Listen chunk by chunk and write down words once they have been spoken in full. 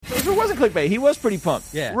if it wasn't clickbait, he was pretty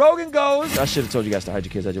pumped. Yeah. Rogan goes, I should have told you guys to hide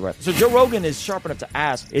your kids, hide your wife. So Joe Rogan is sharp enough to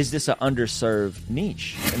ask, is this an underserved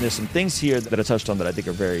niche? And there's some things here that I touched on that I think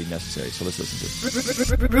are very necessary. So let's listen to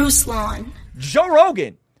this. Bruce Lawn. Joe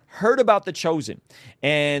Rogan heard about The Chosen.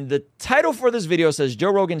 And the title for this video says,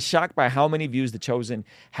 Joe Rogan shocked by how many views The Chosen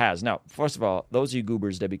has. Now, first of all, those of you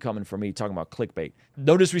goobers that be coming for me talking about clickbait,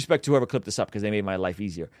 no disrespect to whoever clipped this up because they made my life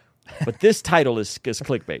easier. But this title is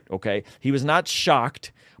clickbait, okay? He was not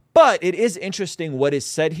shocked, but it is interesting what is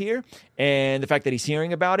said here and the fact that he's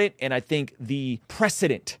hearing about it. And I think the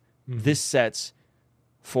precedent this sets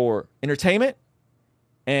for entertainment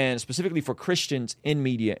and specifically for Christians in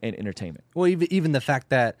media and entertainment. Well, even the fact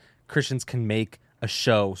that Christians can make a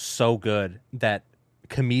show so good that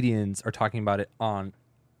comedians are talking about it on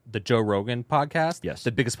the Joe Rogan podcast, Yes.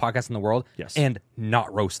 the biggest podcast in the world, Yes. and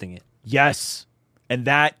not roasting it. Yes. And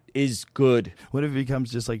that is good. What if it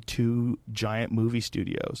becomes just like two giant movie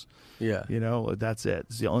studios? Yeah. You know, that's it.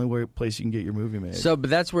 It's the only place you can get your movie made. So, but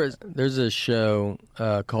that's where there's a show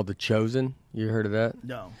called The Chosen. You heard of that?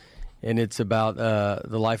 no. And it's about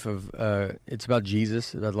the life of it's about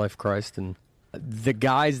Jesus, about the life of Christ, and the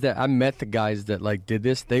guys that I met, the guys that like did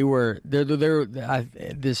this, they're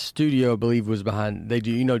this studio I believe was behind. They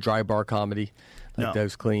do dry bar comedy, like No.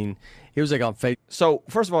 those clean. It was like on Facebook. So,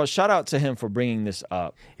 first of all, shout out to him for bringing this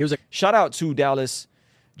up. It was like Shout out to Dallas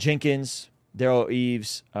Jenkins, Daryl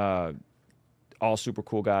Eves, all super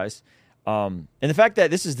cool guys. And the fact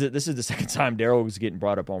that this is the second time Daryl was getting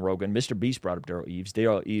brought up on Rogan. Mr. Beast brought up Daryl Eves.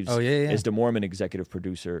 Daryl Eves is the Mormon executive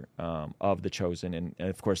producer of The Chosen. And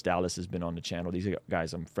of course, Dallas has been on the channel. These are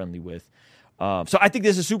guys I'm friendly with. So I think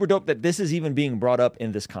this is super dope that this is even being brought up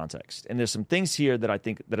in this context. And there's some things here that I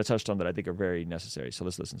touched on that I think are very necessary. So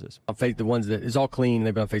let's listen to this. on Facebook, the ones that is all clean.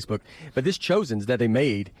 They've been on Facebook, but this Chosen's that they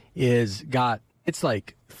made it's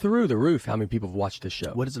like through the roof how many people have watched this show.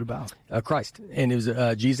 What is it about? Christ, and it was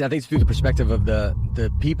Jesus. I think it's through the perspective of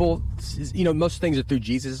the people. Most things are through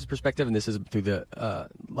Jesus' perspective, and this is through the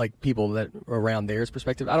like people that are around theirs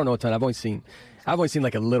perspective. I don't know a ton. I've only seen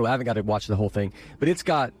like a little. I haven't got to watch the whole thing, but it's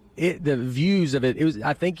got the views of it. It was.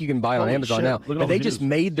 I think you can buy it on Holy Amazon shit. now. Look at But all they the just views.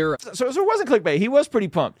 made their. So it wasn't clickbait. He was pretty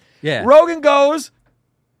pumped. Yeah. Rogan goes,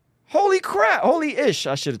 holy crap, holy ish.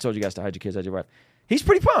 I should have told you guys to hide your kids, hide your wife. He's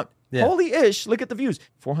pretty pumped. Yeah. Holy ish. Look at the views.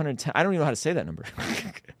 410. I don't even know how to say that number.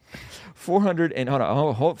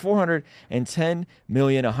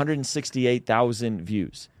 410,168,000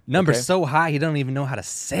 views. Number's Okay? so high, he don't even know how to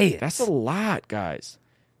say it. That's a lot, guys.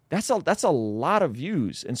 That's a lot of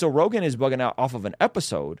views. And so Rogan is bugging out off of an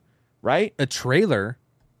episode, right? a trailer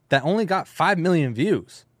that only got 5 million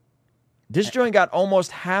views. This joint got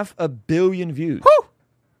almost 500 million views. Woo!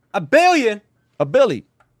 1 billion. A Billy.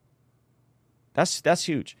 That's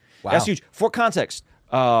huge. Wow. That's huge. For context,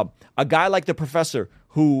 a guy like The Professor,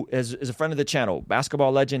 who is a friend of the channel,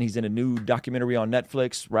 basketball legend. He's in a new documentary on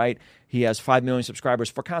Netflix, right? He has 5 million subscribers.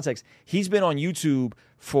 For context, he's been on YouTube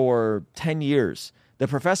for 10 years. The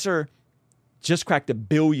Professor just cracked 1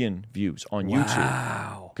 billion views on YouTube.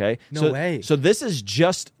 Wow. Okay? No way. So this is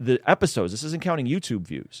just the episodes. This isn't counting YouTube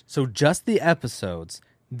views. So just the episodes,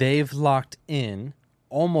 they've locked in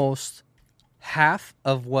almost half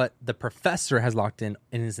of what the Professor has locked in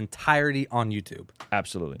his entirety on YouTube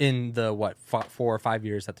Absolutely. in the 4 or 5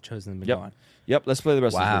 years that The Chosen has been going. Yep. Let's play the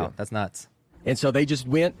rest of the Wow, video. that's nuts. And so they just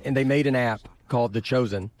went and they made an app called The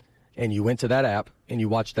Chosen, and you went to that app and you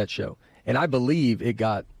watched that show. And I believe it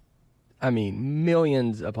got,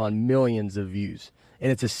 millions upon millions of views.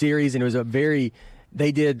 And it's a series, and it was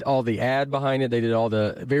they did all the ad behind it. They did all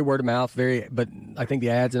the very word of mouth, but I think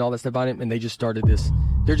the ads and all that stuff behind it. And they just started this.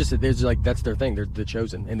 There's like, that's their thing. They're The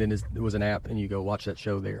Chosen. And then it was an app, and you go watch that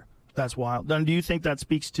show there. That's wild. Then do you think that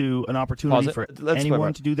speaks to an opportunity Pause it. for Let's play anyone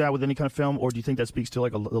more. to do that with any kind of film, or do you think that speaks to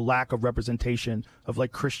like a lack of representation of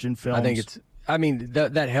like Christian films? I think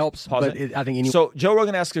that helps, Pause but it. I think anyone. So Joe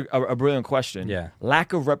Rogan asked a brilliant question. Yeah.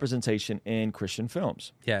 Lack of representation in Christian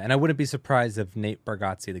films. Yeah, and I wouldn't be surprised if Nate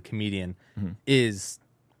Bargatze, the comedian, is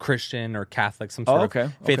Christian or Catholic, some sort okay,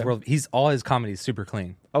 of faith okay. world. All his comedy is super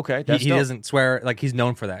clean. Okay, He doesn't swear, like he's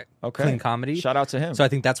known for that. Okay. Clean comedy. Shout out to him. So I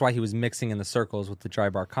think that's why he was mixing in the circles with the dry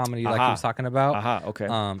bar comedy like he was talking about. Okay.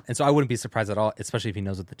 And so I wouldn't be surprised at all, especially if he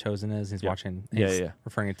knows what The Chosen is. He's watching, he's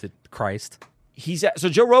referring it to Christ. So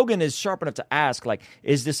Joe Rogan is sharp enough to ask, like,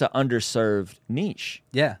 is this an underserved niche?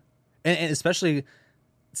 Yeah. And especially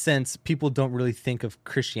since people don't really think of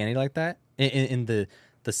Christianity like that. In the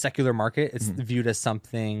secular market, it's viewed as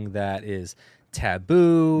something that is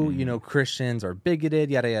taboo. Christians are bigoted,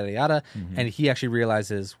 yada, yada, yada. And he actually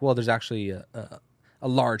realizes, well, there's actually a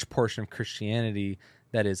large portion of Christianity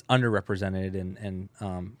that is underrepresented and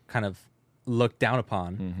kind of looked down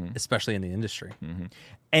upon, especially in the industry.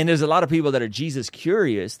 And there's a lot of people that are Jesus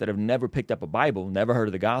curious that have never picked up a Bible, never heard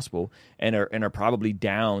of the gospel, and are probably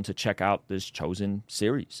down to check out this Chosen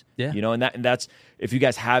series. Yeah. You know, and that's, if you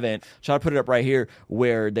guys haven't, so I'll put it up right here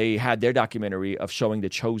where they had their documentary of showing the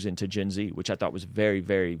Chosen to Gen Z, which I thought was very,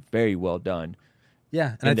 very, very well done.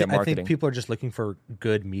 Yeah, in and their I marketing. think people are just looking for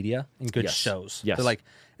good media and good Yes. shows. Yes. They're like,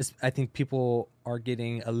 I think people are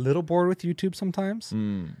getting a little bored with YouTube sometimes.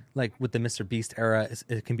 Like with the Mr. Beast era,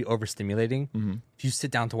 it can be overstimulating. If you sit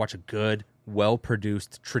down to watch a good,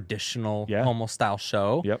 well-produced, traditional Yeah. Homo style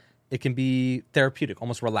show, Yep. it can be therapeutic,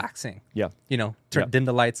 almost relaxing. Yeah. You know, Yep. dim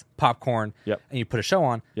the lights, popcorn, Yep. and you put a show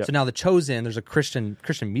on. Yep. So now The Chosen, there's a Christian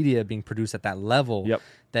media being produced at that level. Yep.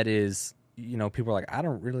 That is, people are like,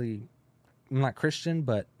 I'm not Christian,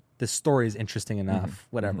 but this story is interesting enough.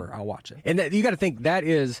 Whatever, I'll watch it. And you got to think that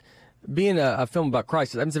is being a film about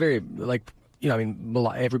Christ. It's a very like, a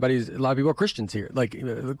lot of people are Christians here, like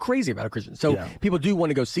crazy about Christians. So Yeah. people do want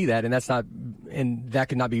to go see that, and that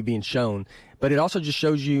could not be being shown. But it also just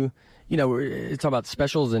shows you, it's all about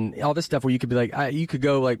specials and all this stuff where you could be like, you could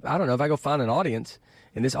go like, I don't know, if I go find an audience.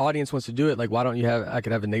 And this audience wants to do it. Like, why don't you I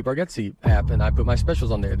could have a Nate Bargatze app, and I put my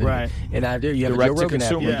specials on there. Then, Right. And I do. You have Direct a to Joe Rogan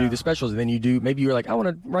app, and consumer. you do the specials, and then you do. Maybe you're like, I want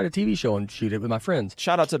to write a TV show and shoot it with my friends.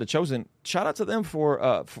 Shout out to the Chosen. Shout out to them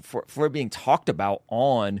for being talked about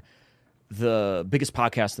on the biggest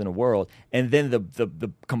podcast in the world. And then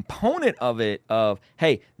the component of it of,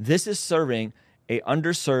 hey, this is serving a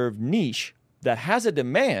underserved niche that has a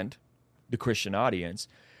demand, the Christian audience.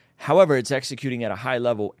 However, it's executing at a high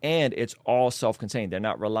level, and it's all self-contained. They're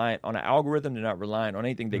not reliant on an algorithm. They're not reliant on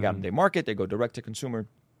anything. They got in their market. They go direct to consumer,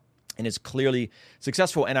 and it's clearly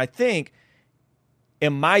successful. And I think,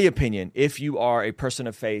 in my opinion, if you are a person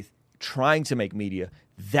of faith trying to make media,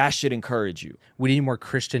 that should encourage you. We need more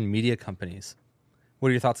Christian media companies. What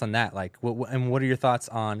are your thoughts on that? Like, what are your thoughts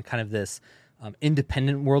on kind of this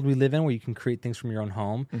independent world we live in, where you can create things from your own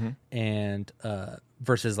home, and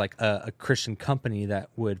versus like a Christian company that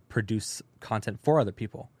would produce content for other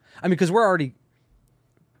people? I mean, because we're already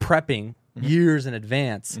prepping years in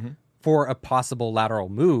advance for a possible lateral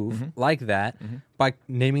move like that by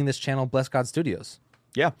naming this channel Bless God Studios.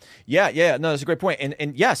 Yeah. No, that's a great point.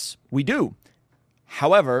 And yes, we do.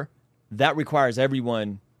 However, that requires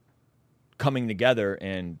everyone coming together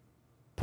and